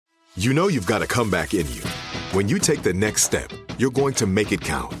You know you've got a comeback in you. When you take the next step, you're going to make it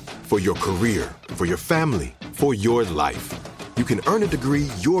count. For your career, for your family, for your life. You can earn a degree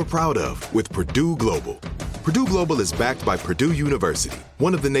you're proud of with Purdue Global. Purdue Global is backed by Purdue University,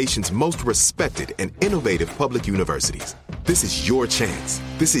 one of the nation's most respected and innovative public universities. This is your chance.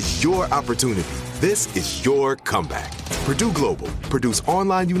 This is your opportunity. This is your comeback. Purdue Global, Purdue's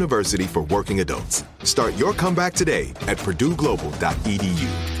online university for working adults. Start your comeback today at purdueglobal.edu.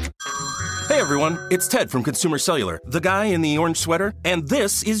 Hey everyone, it's Ted from Consumer Cellular, the guy in the orange sweater, and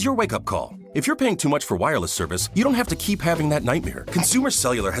this is your wake-up call. If you're paying too much for wireless service, you don't have to keep having that nightmare. Consumer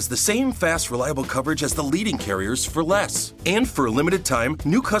Cellular has the same fast, reliable coverage as the leading carriers for less. And for a limited time,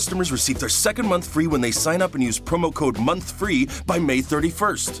 new customers receive their second month free when they sign up and use promo code MONTHFREE by May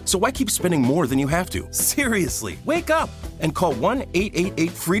 31st. So why keep spending more than you have to? Seriously, wake up and call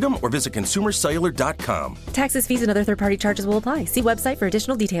 1-888-FREEDOM or visit consumercellular.com. Taxes, fees, and other third-party charges will apply. See website for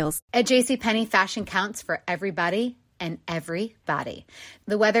additional details. At JCPenney, fashion counts for everybody and everybody.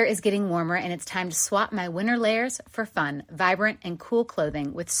 The weather is getting warmer and it's time to swap my winter layers for fun, vibrant, and cool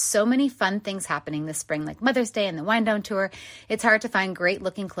clothing. With so many fun things happening this spring, like Mother's Day and the Wind Down Tour, it's hard to find great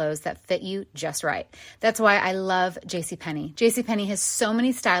looking clothes that fit you just right. That's why I love JCPenney. JCPenney has so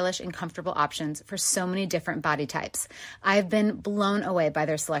many stylish and comfortable options for so many different body types. I've been blown away by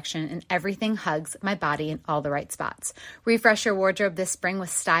their selection, and everything hugs my body in all the right spots. Refresh your wardrobe this spring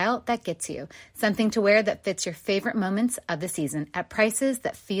with style that gets you. Something to wear that fits your favorite moments of the season at prices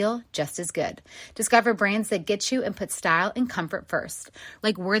that feel just as good. Discover brands that get you and put style and comfort first,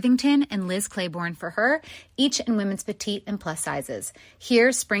 like Worthington and Liz Claiborne for her, each in women's petite and plus sizes.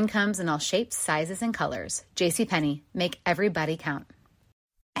 Here, spring comes in all shapes, sizes, and colors. JCPenney, make everybody count.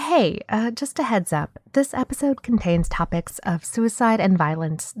 Hey, just a heads up. This episode contains topics of suicide and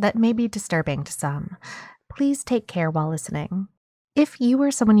violence that may be disturbing to some. Please take care while listening. If you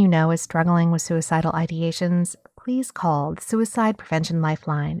or someone you know is struggling with suicidal ideations, please call the Suicide Prevention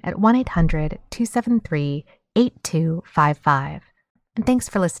Lifeline at 1-800-273-8255. And thanks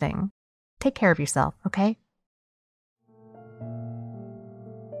for listening. Take care of yourself, okay?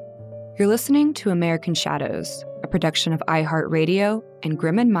 You're listening to American Shadows, a production of iHeartRadio and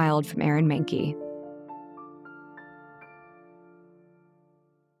Grim and Mild from Aaron Mahnke.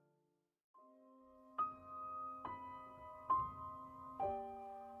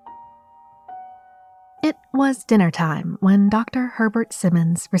 It was dinner time when Dr. Herbert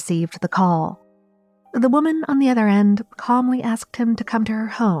Simmons received the call. The woman on the other end calmly asked him to come to her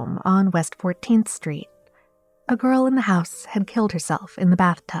home on West 14th Street. A girl in the house had killed herself in the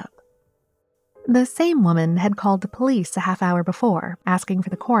bathtub. The same woman had called the police a half hour before, asking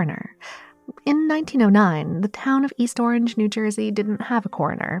for the coroner. In 1909, the town of East Orange, New Jersey didn't have a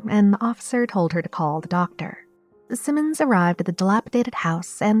coroner, and the officer told her to call the doctor. Simmons arrived at the dilapidated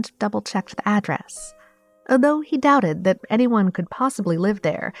house and double-checked the address. Although he doubted that anyone could possibly live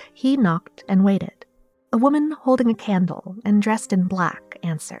there, he knocked and waited. A woman holding a candle and dressed in black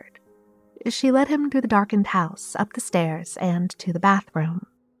answered. She led him through the darkened house, up the stairs, and to the bathroom.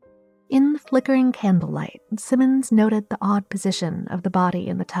 In the flickering candlelight, Simmons noted the odd position of the body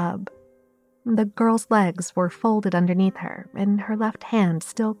in the tub. The girl's legs were folded underneath her, and her left hand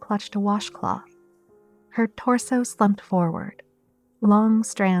still clutched a washcloth. Her torso slumped forward. Long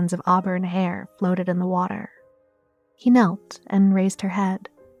strands of auburn hair floated in the water. He knelt and raised her head.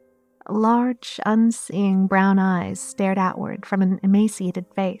 Large, unseeing brown eyes stared outward from an emaciated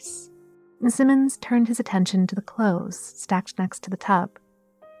face. Simmons turned his attention to the clothes stacked next to the tub.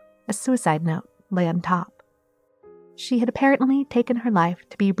 A suicide note lay on top. She had apparently taken her life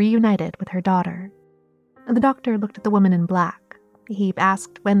to be reunited with her daughter. The doctor looked at the woman in black. He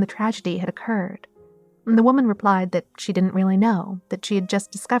asked when the tragedy had occurred. The woman replied that she didn't really know, that she had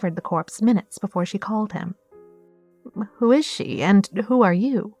just discovered the corpse minutes before she called him. "Who is she, and who are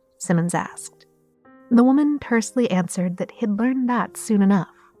you?" Simmons asked. The woman tersely answered that he'd learned that soon enough.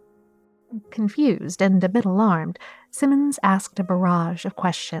 Confused and a bit alarmed, Simmons asked a barrage of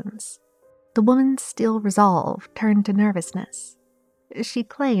questions. The woman's steel resolve turned to nervousness. She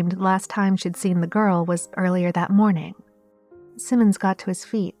claimed the last time she'd seen the girl was earlier that morning. Simmons got to his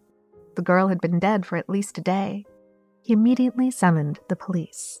feet. The girl had been dead for at least a day. He immediately summoned the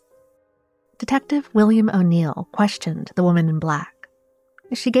police. Detective William O'Neill questioned the woman in black.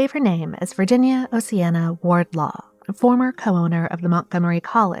 She gave her name as Virginia Oceana Wardlaw, former co-owner of the Montgomery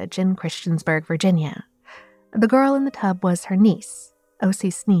College in Christiansburg, Virginia. The girl in the tub was her niece,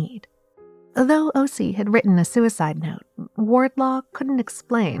 Ocie Sneed. Although Ocie had written a suicide note, Wardlaw couldn't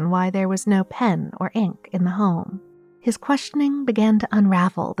explain why there was no pen or ink in the home. His questioning began to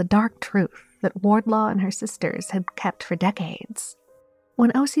unravel the dark truth that Wardlaw and her sisters had kept for decades.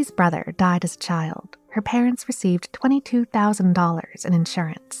 When Osie's brother died as a child, her parents received $22,000 in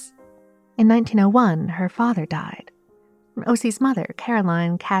insurance. In 1901, her father died. Osie's mother,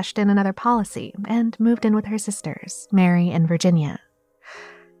 Caroline, cashed in another policy and moved in with her sisters, Mary and Virginia.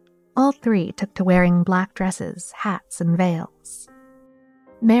 All three took to wearing black dresses, hats, and veils.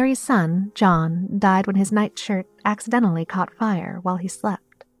 Mary's son, John, died when his nightshirt accidentally caught fire while he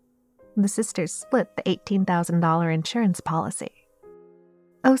slept. The sisters split the $18,000 insurance policy.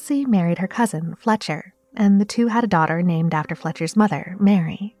 Osie married her cousin, Fletcher, and the two had a daughter named after Fletcher's mother,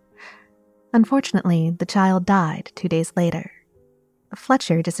 Mary. Unfortunately, the child died 2 days later.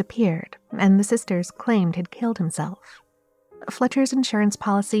 Fletcher disappeared, and the sisters claimed he'd killed himself. Fletcher's insurance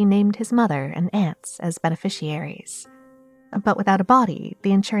policy named his mother and aunts as beneficiaries. But without a body,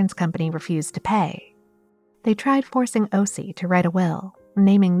 the insurance company refused to pay. They tried forcing Osie to write a will,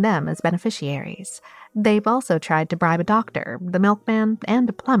 naming them as beneficiaries. They've also tried to bribe a doctor, the milkman, and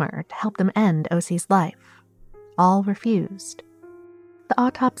a plumber to help them end Osie's life. All refused. The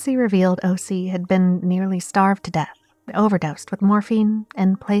autopsy revealed Osie had been nearly starved to death, overdosed with morphine,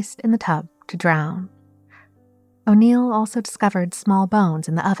 and placed in the tub to drown. O'Neill also discovered small bones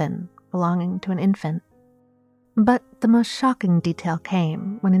in the oven belonging to an infant. But the most shocking detail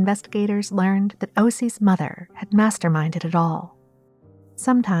came when investigators learned that Osie's mother had masterminded it all.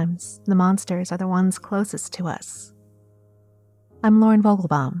 Sometimes the monsters are the ones closest to us. I'm Lauren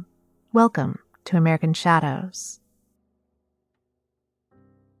Vogelbaum. Welcome to American Shadows.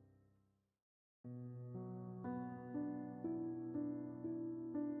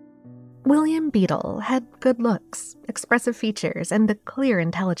 William Beadle had good looks, expressive features, and a clear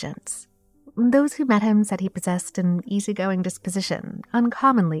intelligence. Those who met him said he possessed an easygoing disposition,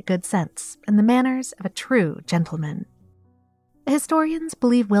 uncommonly good sense, and the manners of a true gentleman. Historians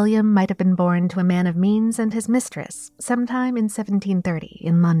believe William might have been born to a man of means and his mistress sometime in 1730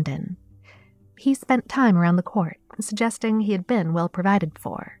 in London. He spent time around the court, suggesting he had been well provided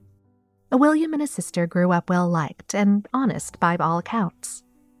for. William and his sister grew up well liked and honest by all accounts.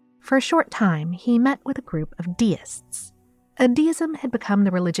 For a short time, he met with a group of deists. Deism had become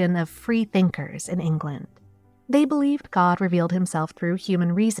the religion of free thinkers in England. They believed God revealed himself through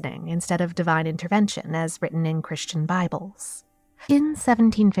human reasoning instead of divine intervention as written in Christian Bibles. In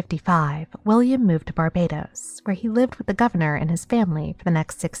 1755, William moved to Barbados, where he lived with the governor and his family for the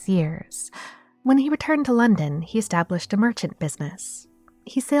next 6 years. When he returned to London, he established a merchant business.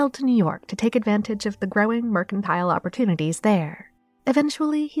 He sailed to New York to take advantage of the growing mercantile opportunities there.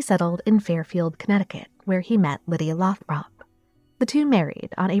 Eventually, he settled in Fairfield, Connecticut, where he met Lydia Lothrop. The two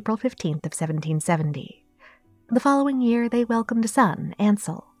married on April 15th of 1770. The following year, they welcomed a son,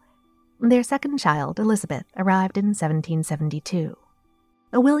 Ansel. Their second child, Elizabeth, arrived in 1772.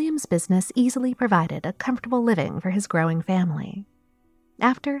 William's business easily provided a comfortable living for his growing family.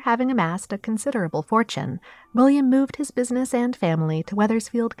 After having amassed a considerable fortune, William moved his business and family to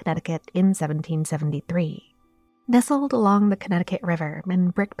Wethersfield, Connecticut in 1773. Nestled along the Connecticut River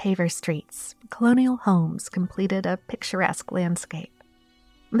in brick paver streets, colonial homes completed a picturesque landscape.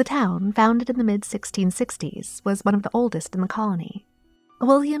 The town, founded in the mid-1660s, was one of the oldest in the colony.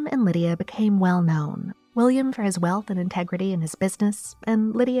 William and Lydia became well known, William for his wealth and integrity in his business,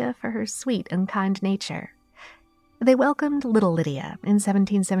 and Lydia for her sweet and kind nature. They welcomed little Lydia in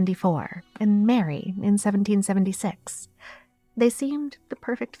 1774 and Mary in 1776. They seemed the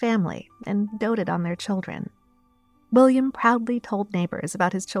perfect family and doted on their children. William proudly told neighbors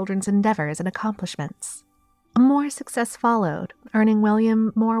about his children's endeavors and accomplishments. More success followed, earning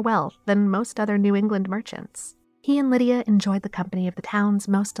William more wealth than most other New England merchants. He and Lydia enjoyed the company of the town's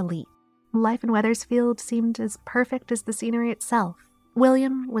most elite. Life in Wethersfield seemed as perfect as the scenery itself.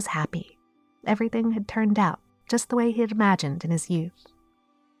 William was happy. Everything had turned out just the way he had imagined in his youth.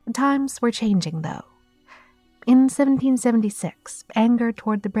 Times were changing, though. In 1776, anger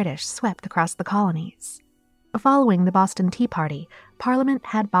toward the British swept across the colonies. Following the Boston Tea Party, Parliament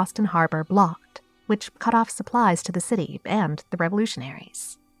had Boston Harbor blocked, which cut off supplies to the city and the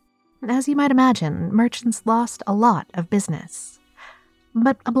revolutionaries. As you might imagine, merchants lost a lot of business.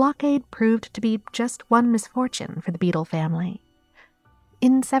 But a blockade proved to be just one misfortune for the Beadle family.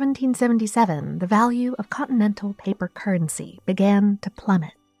 In 1777, the value of continental paper currency began to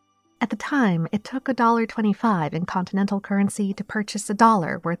plummet. At the time, it took $1.25 in continental currency to purchase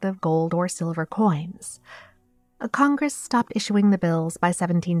 $1 worth of gold or silver coins. Congress stopped issuing the bills by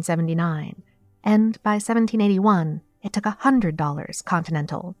 1779, and by 1781, it took $100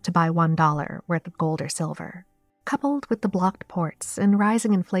 continental to buy $1 worth of gold or silver. Coupled with the blocked ports and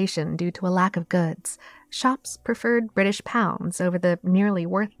rising inflation due to a lack of goods, shops preferred British pounds over the nearly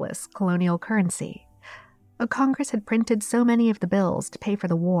worthless colonial currency. Congress had printed so many of the bills to pay for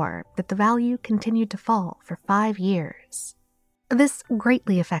the war that the value continued to fall for 5 years. This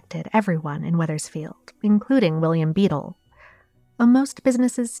greatly affected everyone in Wethersfield, including William Beadle. Most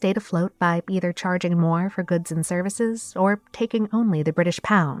businesses stayed afloat by either charging more for goods and services or taking only the British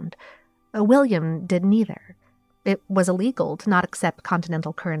pound. William did neither. It was illegal to not accept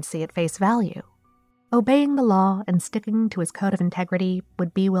continental currency at face value. Obeying the law and sticking to his code of integrity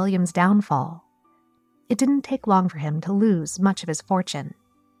would be William's downfall. It didn't take long for him to lose much of his fortune.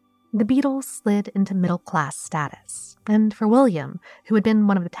 The Beadles slid into middle-class status, and for William, who had been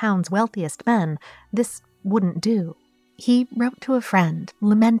one of the town's wealthiest men, this wouldn't do. He wrote to a friend,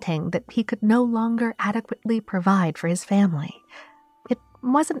 lamenting that he could no longer adequately provide for his family. It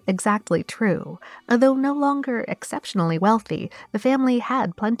wasn't exactly true. Though no longer exceptionally wealthy, the family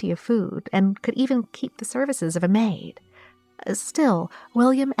had plenty of food and could even keep the services of a maid. Still,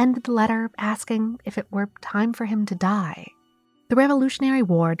 William ended the letter asking if it were time for him to die. The Revolutionary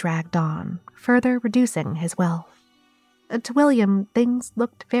War dragged on, further reducing his wealth. To William, things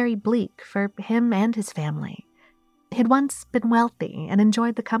looked very bleak for him and his family. He'd once been wealthy and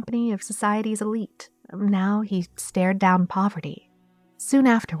enjoyed the company of society's elite. Now he stared down poverty. Soon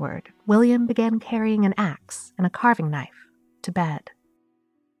afterward, William began carrying an axe and a carving knife to bed.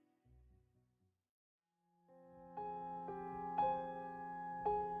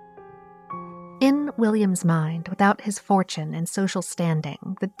 In William's mind, without his fortune and social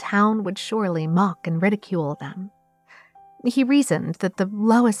standing, the town would surely mock and ridicule them. He reasoned that the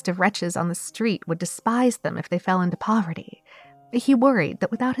lowest of wretches on the street would despise them if they fell into poverty. He worried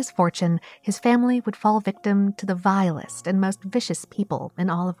that without his fortune, his family would fall victim to the vilest and most vicious people in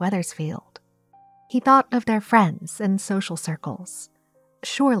all of Wethersfield. He thought of their friends and social circles.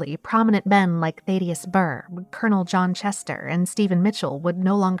 Surely prominent men like Thaddeus Burr, Colonel John Chester, and Stephen Mitchell would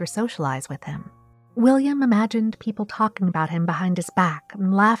no longer socialize with him. William imagined people talking about him behind his back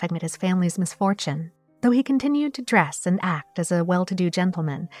and laughing at his family's misfortune. Though he continued to dress and act as a well-to-do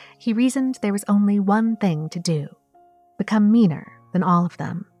gentleman, he reasoned there was only one thing to do: become meaner than all of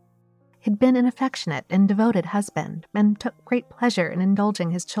them. He'd been an affectionate and devoted husband and took great pleasure in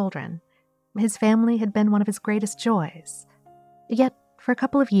indulging his children. His family had been one of his greatest joys. Yet, for a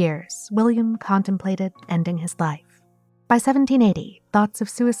couple of years, William contemplated ending his life. By 1780, thoughts of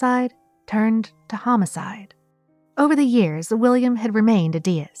suicide turned to homicide. Over the years, William had remained a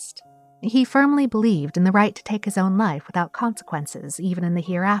deist. He firmly believed in the right to take his own life without consequences, even in the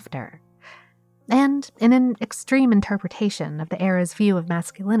hereafter. And, in an extreme interpretation of the era's view of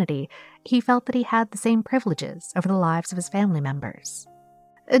masculinity, he felt that he had the same privileges over the lives of his family members.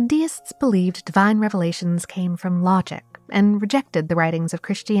 Deists believed divine revelations came from logic and rejected the writings of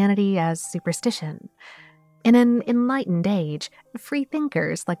Christianity as superstition. In an enlightened age, free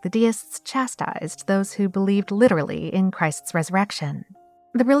thinkers like the deists chastised those who believed literally in Christ's resurrection.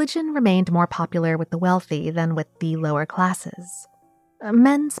 The religion remained more popular with the wealthy than with the lower classes.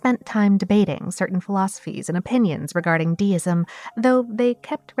 Men spent time debating certain philosophies and opinions regarding deism, though they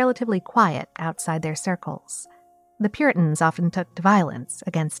kept relatively quiet outside their circles. The Puritans often took to violence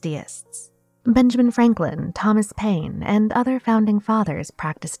against deists. Benjamin Franklin, Thomas Paine, and other founding fathers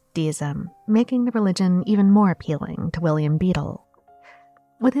practiced deism, making the religion even more appealing to William Beadle.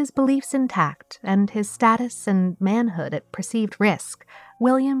 With his beliefs intact and his status and manhood at perceived risk,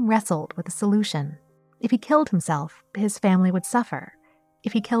 William wrestled with a solution. If he killed himself, his family would suffer.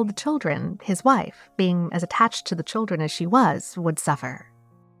 If he killed the children, his wife, being as attached to the children as she was, would suffer.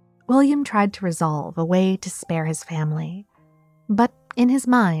 William tried to resolve a way to spare his family. But in his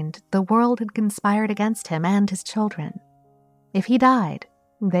mind, the world had conspired against him and his children. If he died,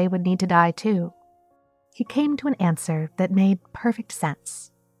 they would need to die too. He came to an answer that made perfect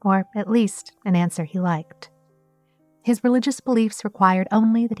sense, or at least an answer he liked. His religious beliefs required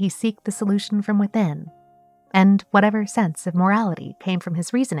only that he seek the solution from within, and whatever sense of morality came from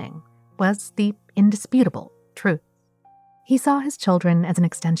his reasoning was the indisputable truth. He saw his children as an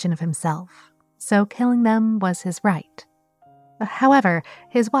extension of himself, so killing them was his right. However,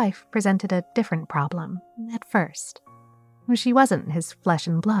 his wife presented a different problem at first. She wasn't his flesh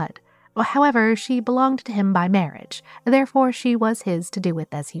and blood. However, she belonged to him by marriage, therefore she was his to do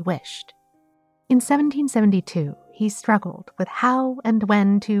with as he wished. In 1772, he struggled with how and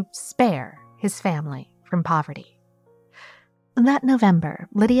when to spare his family from poverty. That November,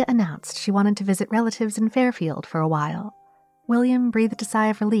 Lydia announced she wanted to visit relatives in Fairfield for a while. William breathed a sigh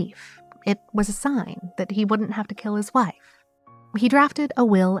of relief. It was a sign that he wouldn't have to kill his wife. He drafted a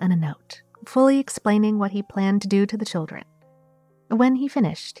will and a note, fully explaining what he planned to do to the children. When he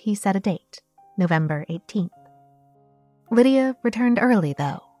finished, he set a date, November 18th. Lydia returned early,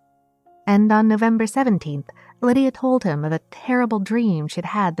 though. And on November 17th, Lydia told him of a terrible dream she'd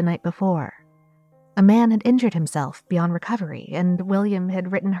had the night before. A man had injured himself beyond recovery, and William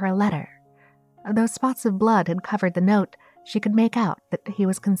had written her a letter. Though spots of blood had covered the note, she could make out that he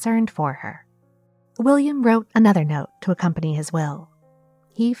was concerned for her. William wrote another note to accompany his will.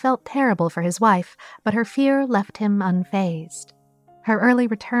 He felt terrible for his wife, but her fear left him unfazed. Her early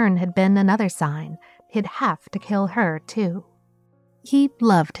return had been another sign. He'd have to kill her, too. He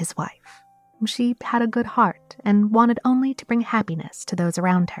loved his wife. She had a good heart and wanted only to bring happiness to those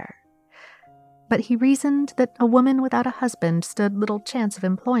around her. But he reasoned that a woman without a husband stood little chance of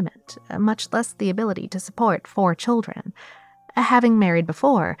employment, much less the ability to support 4 children. Having married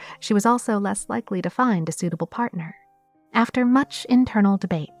before, she was also less likely to find a suitable partner. After much internal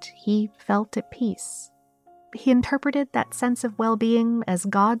debate, he felt at peace. He interpreted that sense of well-being as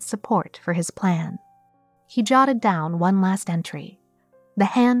God's support for his plan. He jotted down one last entry. "The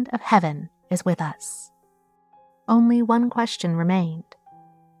hand of heaven is with us." Only one question remained.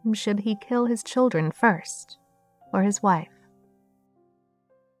 Should he kill his children first, or his wife?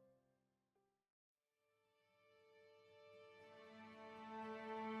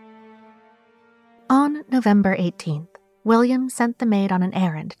 On November 18th, William sent the maid on an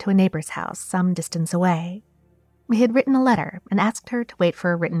errand to a neighbor's house some distance away. He had written a letter and asked her to wait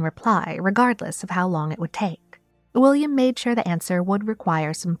for a written reply, regardless of how long it would take. William made sure the answer would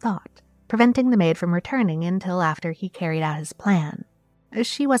require some thought, preventing the maid from returning until after he carried out his plan.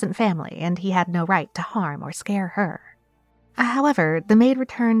 She wasn't family, and he had no right to harm or scare her. However, the maid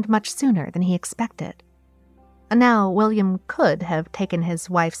returned much sooner than he expected. Now, William could have taken his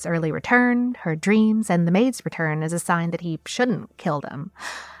wife's early return, her dreams, and the maid's return as a sign that he shouldn't kill them.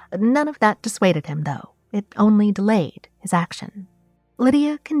 None of that dissuaded him, though. It only delayed his action.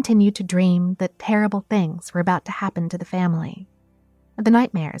 Lydia continued to dream that terrible things were about to happen to the family. The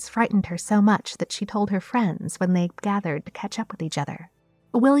nightmares frightened her so much that she told her friends when they gathered to catch up with each other.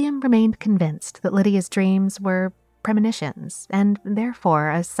 William remained convinced that Lydia's dreams were premonitions, and therefore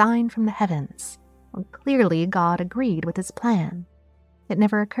a sign from the heavens. Clearly, God agreed with his plan. It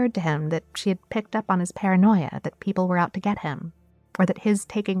never occurred to him that she had picked up on his paranoia that people were out to get him, or that his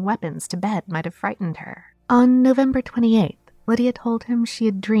taking weapons to bed might have frightened her. On November 28th, Lydia told him she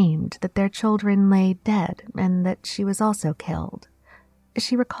had dreamed that their children lay dead and that she was also killed.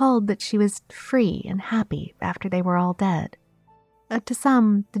 She recalled that she was free and happy after they were all dead. To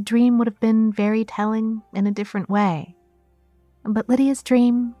some, the dream would have been very telling in a different way. But Lydia's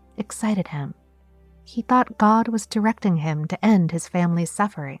dream excited him. He thought God was directing him to end his family's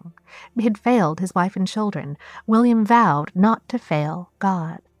suffering. He had failed his wife and children. William vowed not to fail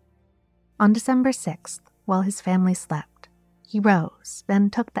God. On December 6th, while his family slept, he rose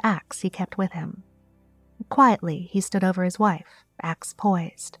and took the axe he kept with him. Quietly, he stood over his wife, axe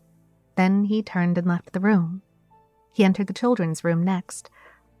poised. Then he turned and left the room. He entered the children's room next.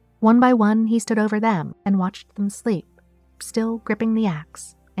 One by one, he stood over them and watched them sleep, still gripping the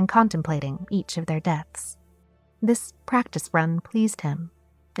axe and contemplating each of their deaths. This practice run pleased him.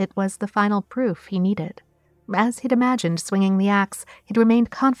 It was the final proof he needed. As he'd imagined swinging the axe, he'd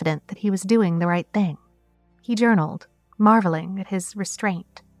remained confident that he was doing the right thing. He journaled, marveling at his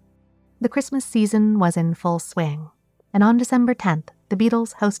restraint. The Christmas season was in full swing, and on December 10th, the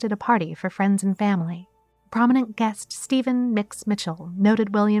Beatles hosted a party for friends and family. Prominent guest Stephen Mix Mitchell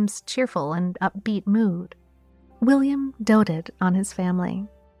noted William's cheerful and upbeat mood. William doted on his family.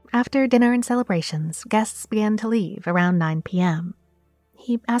 After dinner and celebrations, guests began to leave around 9 p.m.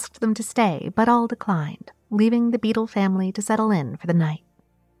 He asked them to stay, but all declined, leaving the Beatle family to settle in for the night.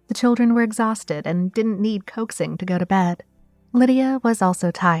 The children were exhausted and didn't need coaxing to go to bed. Lydia was also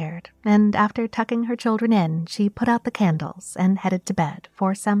tired, and after tucking her children in, she put out the candles and headed to bed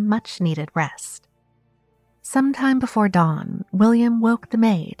for some much-needed rest. Sometime before dawn, William woke the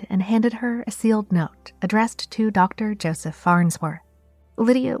maid and handed her a sealed note addressed to Dr. Joseph Farnsworth.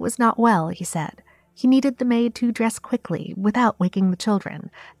 Lydia was not well, he said. He needed the maid to dress quickly without waking the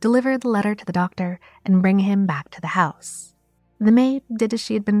children, deliver the letter to the doctor, and bring him back to the house. The maid did as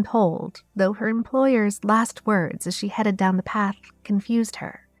she had been told, though her employer's last words as she headed down the path confused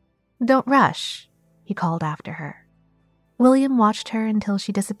her. "Don't rush," he called after her. William watched her until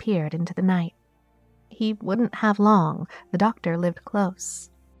she disappeared into the night. He wouldn't have long. The doctor lived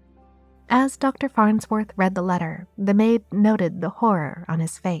close. As Dr. Farnsworth read the letter, the maid noted the horror on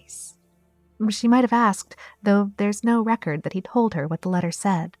his face. She might have asked, though there's no record that he told her what the letter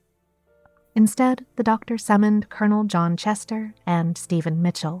said. Instead, the doctor summoned Colonel John Chester and Stephen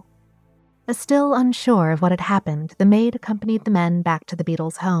Mitchell. Still unsure of what had happened, the maid accompanied the men back to the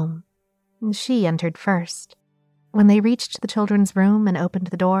Beatles' home. She entered first. When they reached the children's room and opened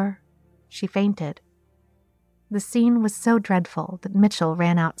the door, she fainted. The scene was so dreadful that Mitchell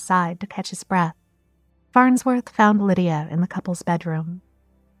ran outside to catch his breath. Farnsworth found Lydia in the couple's bedroom.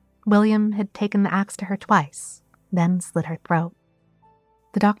 William had taken the axe to her twice, then slit her throat.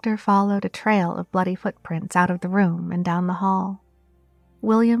 The doctor followed a trail of bloody footprints out of the room and down the hall.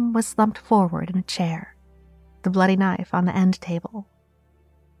 William was slumped forward in a chair, the bloody knife on the end table.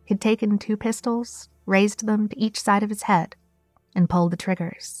 He'd taken 2 pistols, raised them to each side of his head, and pulled the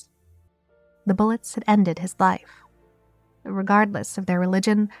triggers. The bullets had ended his life. Regardless of their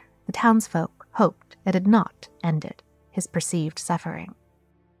religion, the townsfolk hoped it had not ended his perceived suffering.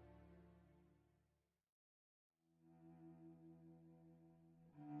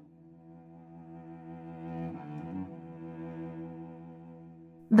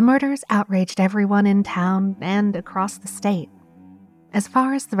 The murders outraged everyone in town and across the state. As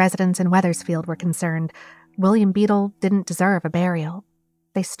far as the residents in Wethersfield were concerned, William Beadle didn't deserve a burial.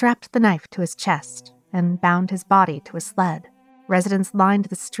 They strapped the knife to his chest and bound his body to a sled. Residents lined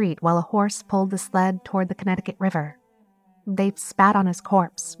the street while a horse pulled the sled toward the Connecticut River. They spat on his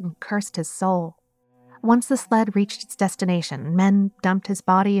corpse and cursed his soul. Once the sled reached its destination, men dumped his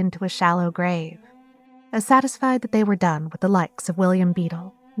body into a shallow grave. Satisfied that they were done with the likes of William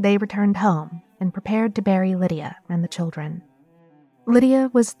Beadle, they returned home and prepared to bury Lydia and the children. Lydia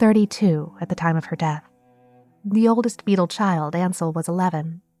was 32 at the time of her death. The oldest Beadle child, Ansel, was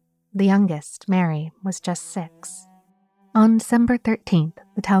 11. The youngest, Mary, was just 6. On December 13th,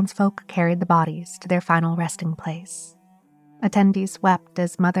 the townsfolk carried the bodies to their final resting place. Attendees wept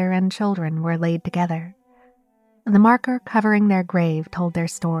as mother and children were laid together. The marker covering their grave told their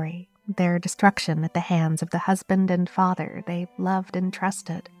story, their destruction at the hands of the husband and father they loved and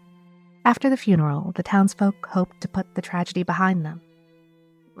trusted. After the funeral, the townsfolk hoped to put the tragedy behind them.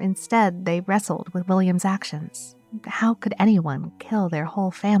 Instead, they wrestled with William's actions. How could anyone kill their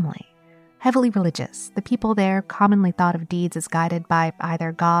whole family? Heavily religious, the people there commonly thought of deeds as guided by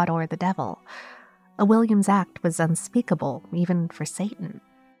either God or the devil. William's act was unspeakable, even for Satan.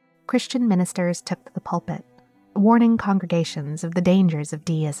 Christian ministers took to the pulpit, warning congregations of the dangers of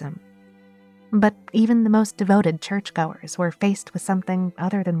deism. But even the most devoted churchgoers were faced with something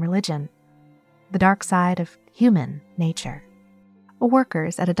other than religion, the dark side of human nature.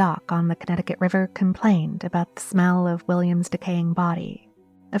 Workers at a dock on the Connecticut River complained about the smell of William's decaying body.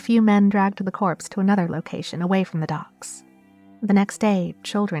 A few men dragged the corpse to another location away from the docks. The next day,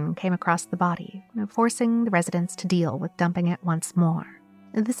 children came across the body, forcing the residents to deal with dumping it once more.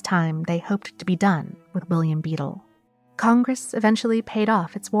 This time, they hoped to be done with William Beadle. Congress eventually paid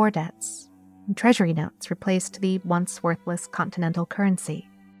off its war debts. Treasury notes replaced the once worthless continental currency.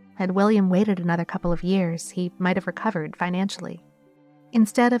 Had William waited another couple of years, he might have recovered financially.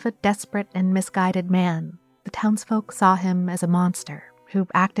 Instead of a desperate and misguided man, the townsfolk saw him as a monster who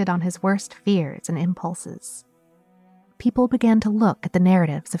acted on his worst fears and impulses. People began to look at the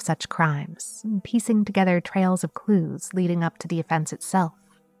narratives of such crimes, piecing together trails of clues leading up to the offense itself.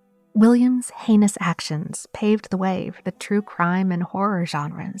 William's heinous actions paved the way for the true crime and horror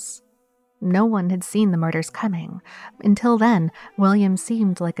genres. No one had seen the murders coming. Until then, William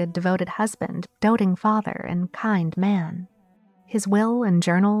seemed like a devoted husband, doting father, and kind man. His will and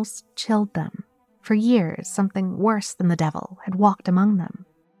journals chilled them. For years, something worse than the devil had walked among them.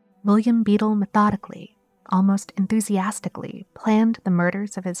 William Beadle methodically, almost enthusiastically, planned the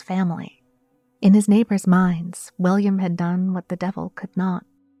murders of his family. In his neighbors' minds, William had done what the devil could not.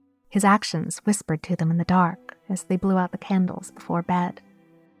 His actions whispered to them in the dark as they blew out the candles before bed.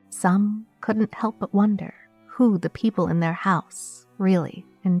 Some couldn't help but wonder who the people in their house really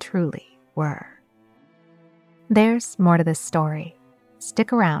and truly were. There's more to this story.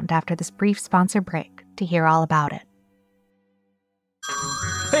 Stick around after this brief sponsor break to hear all about it.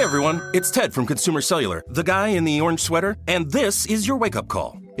 Hey everyone, it's Ted from Consumer Cellular, the guy in the orange sweater, and this is your wake-up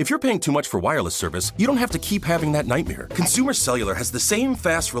call. If you're paying too much for wireless service, you don't have to keep having that nightmare. Consumer Cellular has the same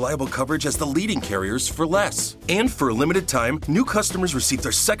fast, reliable coverage as the leading carriers for less. And for a limited time, new customers receive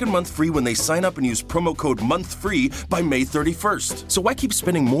their second month free when they sign up and use promo code MONTHFREE by May 31st. So why keep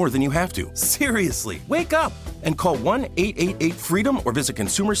spending more than you have to? Seriously, wake up and call 1-888-FREEDOM or visit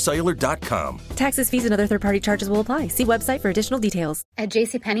consumercellular.com. Taxes, fees, and other third-party charges will apply. See website for additional details. At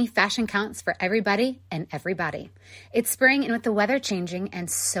JCPenney, fashion counts for everybody and everybody. It's spring, and with the weather changing and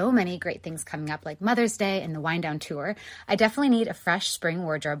so many great things coming up like Mother's Day and the Wind Down Tour, I definitely need a fresh spring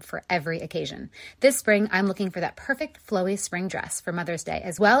wardrobe for every occasion. This spring, I'm looking for that perfect flowy spring dress for Mother's Day,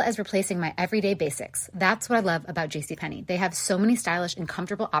 as well as replacing my everyday basics. That's what I love about JCPenney. They have so many stylish and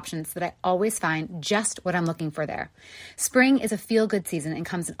comfortable options that I always find just what I'm looking looking for there. Spring is a feel-good season and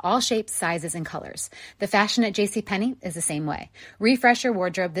comes in all shapes, sizes, and colors. The fashion at JCPenney is the same way. Refresh your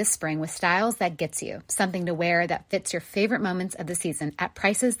wardrobe this spring with styles that gets you, something to wear that fits your favorite moments of the season at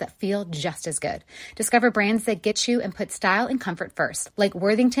prices that feel just as good. Discover brands that get you and put style and comfort first, like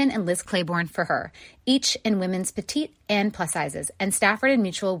Worthington and Liz Claiborne for her, each in women's petite and plus sizes, and Stafford and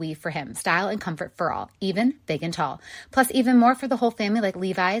Mutual Weave for him, style and comfort for all, even big and tall. Plus even more for the whole family like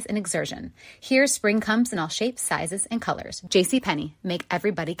Levi's and Exertion. Here, spring comes in all shapes, sizes, and colors. JCPenney, make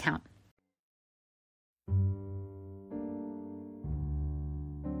everybody count.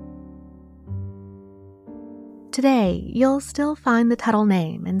 Today, you'll still find the Tuttle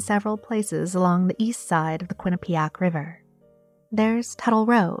name in several places along the east side of the Quinnipiac River. There's Tuttle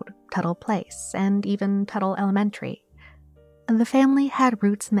Road, Tuttle Place, and even Tuttle Elementary. The family had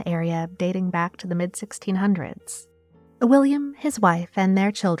roots in the area dating back to the mid-1600s. William, his wife, and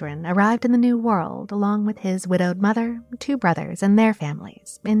their children arrived in the New World along with his widowed mother, 2 brothers, and their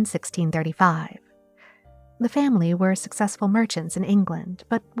families in 1635. The family were successful merchants in England,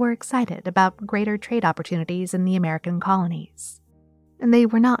 but were excited about greater trade opportunities in the American colonies. And they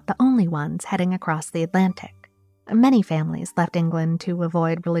were not the only ones heading across the Atlantic. Many families left England to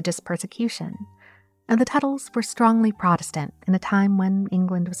avoid religious persecution, and the Tuttles were strongly Protestant in a time when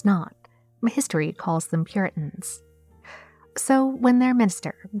England was not. History calls them Puritans. So when their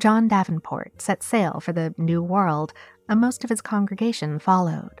minister, John Davenport, set sail for the New World, most of his congregation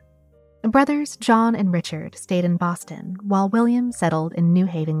followed. Brothers John and Richard stayed in Boston, while William settled in New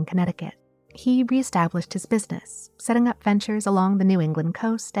Haven, Connecticut. He reestablished his business, setting up ventures along the New England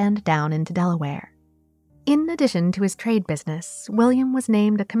coast and down into Delaware. In addition to his trade business, William was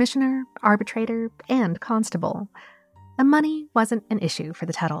named a commissioner, arbitrator, and constable. Money wasn't an issue for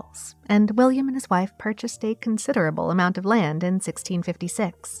the Tuttles, and William and his wife purchased a considerable amount of land in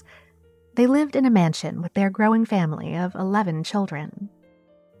 1656. They lived in a mansion with their growing family of 11 children.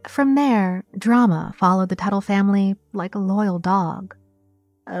 From there, drama followed the Tuttle family like a loyal dog.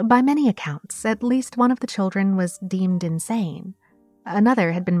 By many accounts, at least one of the children was deemed insane.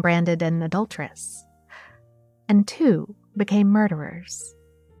 Another had been branded an adulteress. And 2 became murderers.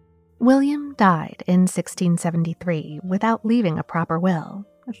 William died in 1673 without leaving a proper will,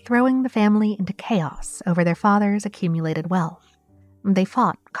 throwing the family into chaos over their father's accumulated wealth. They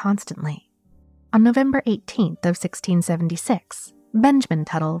fought constantly. On November 18th of 1676, Benjamin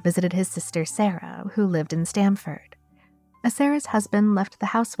Tuttle visited his sister Sarah, who lived in Stamford. Sarah's husband left the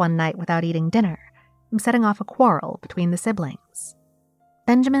house one night without eating dinner, setting off a quarrel between the siblings.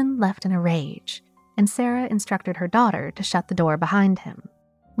 Benjamin left in a rage, and Sarah instructed her daughter to shut the door behind him.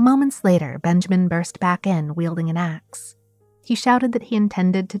 Moments later, Benjamin burst back in, wielding an axe. He shouted that he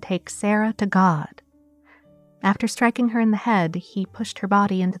intended to take Sarah to God. After striking her in the head, he pushed her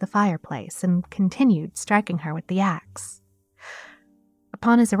body into the fireplace and continued striking her with the axe.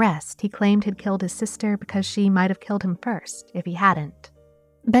 Upon his arrest, he claimed he'd killed his sister because she might have killed him first if he hadn't.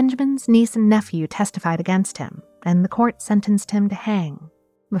 Benjamin's niece and nephew testified against him, and the court sentenced him to hang.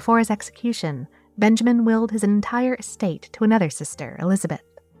 Before his execution, Benjamin willed his entire estate to another sister, Elizabeth,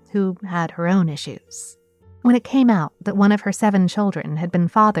 who had her own issues. When it came out that one of her 7 children had been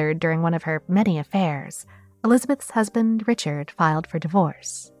fathered during one of her many affairs, Elizabeth's husband, Richard, filed for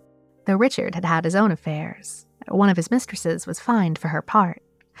divorce. Though Richard had had his own affairs, one of his mistresses was fined for her part.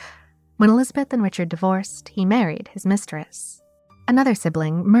 When Elizabeth and Richard divorced, he married his mistress. Another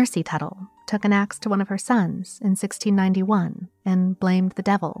sibling, Mercy Tuttle, took an axe to one of her sons in 1691 and blamed the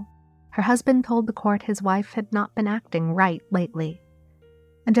devil. Her husband told the court his wife had not been acting right lately.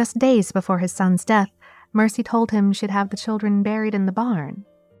 And just days before his son's death, Mercy told him she'd have the children buried in the barn.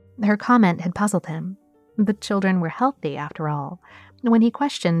 Her comment had puzzled him. The children were healthy, after all. When he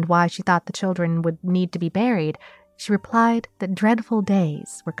questioned why she thought the children would need to be buried, she replied that dreadful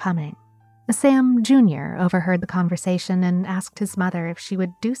days were coming. Sam Jr. overheard the conversation and asked his mother if she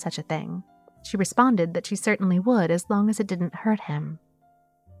would do such a thing. She responded that she certainly would as long as it didn't hurt him.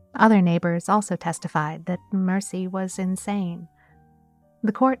 Other neighbors also testified that Mercy was insane.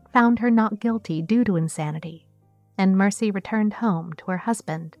 The court found her not guilty due to insanity, and Mercy returned home to her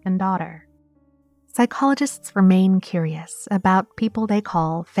husband and daughter. Psychologists remain curious about people they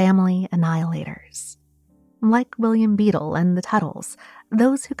call family annihilators. Like William Beadle and the Tuttles,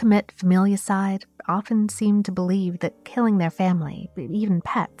 those who commit familicide often seem to believe that killing their family, even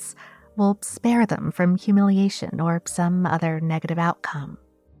pets, will spare them from humiliation or some other negative outcome.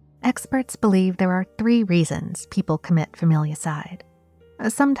 Experts believe there are 3 reasons people commit familicide.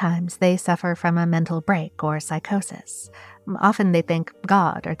 Sometimes they suffer from a mental break or psychosis. Often they think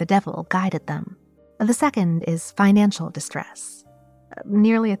God or the devil guided them. The second is financial distress.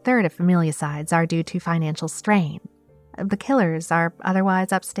 Nearly a third of familicides are due to financial strain. The killers are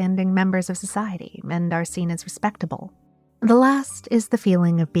otherwise upstanding members of society and are seen as respectable. The last is the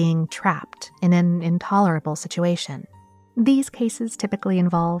feeling of being trapped in an intolerable situation. These cases typically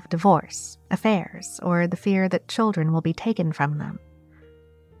involve divorce, affairs, or the fear that children will be taken from them.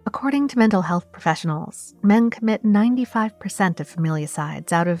 According to mental health professionals, men commit 95% of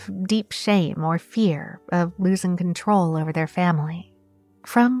familicides out of deep shame or fear of losing control over their family.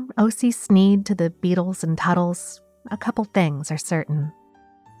 From O.C. Sneed to the Beatles and Tuttles, a couple things are certain.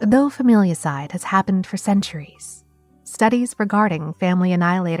 Though familicide has happened for centuries, studies regarding family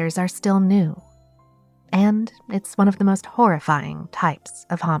annihilators are still new, and it's one of the most horrifying types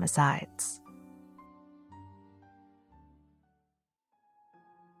of homicides.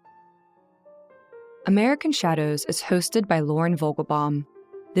 American Shadows is hosted by Lauren Vogelbaum.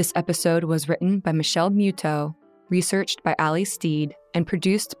 This episode was written by Michelle Muto, researched by Ali Steed, and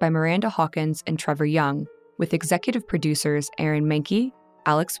produced by Miranda Hawkins and Trevor Young, with executive producers Aaron Mahnke,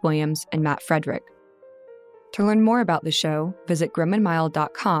 Alex Williams, and Matt Frederick. To learn more about the show, visit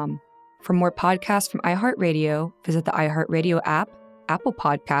grimandmild.com. For more podcasts from iHeartRadio, visit the iHeartRadio app, Apple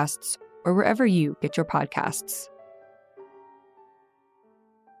Podcasts, or wherever you get your podcasts.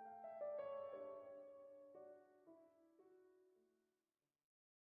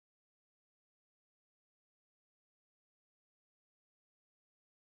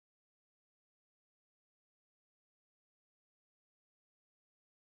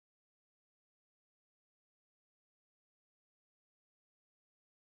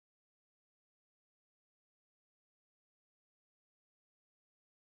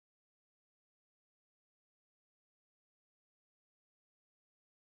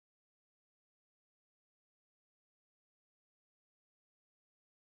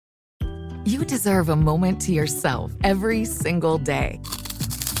 You deserve a moment to yourself every single day.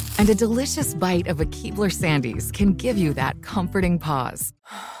 And a delicious bite of a Keebler Sandies can give you that comforting pause.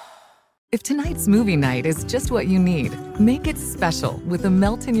 If tonight's movie night is just what you need, make it special with the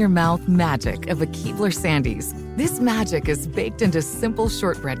melt-in-your-mouth magic of a Keebler Sandies. This magic is baked into simple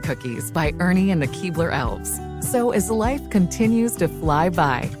shortbread cookies by Ernie and the Keebler Elves. So as life continues to fly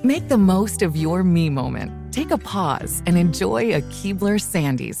by, make the most of your me moment. Take a pause and enjoy a Keebler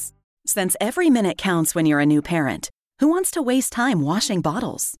Sandies. Since every minute counts when you're a new parent, who wants to waste time washing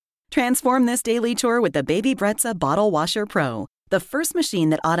bottles? Transform this daily chore with the Baby Brezza Bottle Washer Pro, the first machine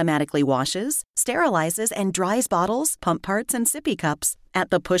that automatically washes, sterilizes, and dries bottles, pump parts, and sippy cups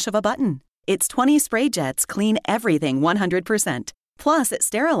at the push of a button. Its 20 spray jets clean everything 100%. Plus, it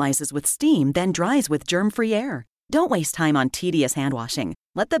sterilizes with steam, then dries with germ-free air. Don't waste time on tedious hand washing.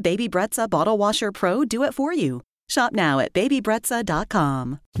 Let the Baby Brezza Bottle Washer Pro do it for you. Shop now at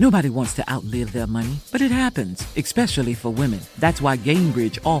babybrezza.com. Nobody wants to outlive their money, but it happens, especially for women. That's why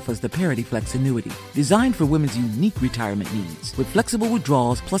Gainbridge offers the Parity Flex annuity, designed for women's unique retirement needs, with flexible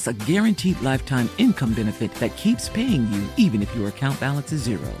withdrawals plus a guaranteed lifetime income benefit that keeps paying you even if your account balance is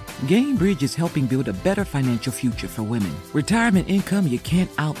zero. Gainbridge is helping build a better financial future for women. Retirement income you can't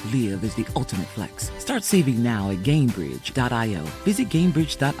outlive is the ultimate flex. Start saving now at Gainbridge.io. Visit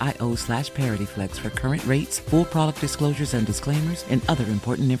Gainbridge.io/ParityFlex for current rates, full product disclosures and disclaimers, and other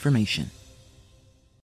important information.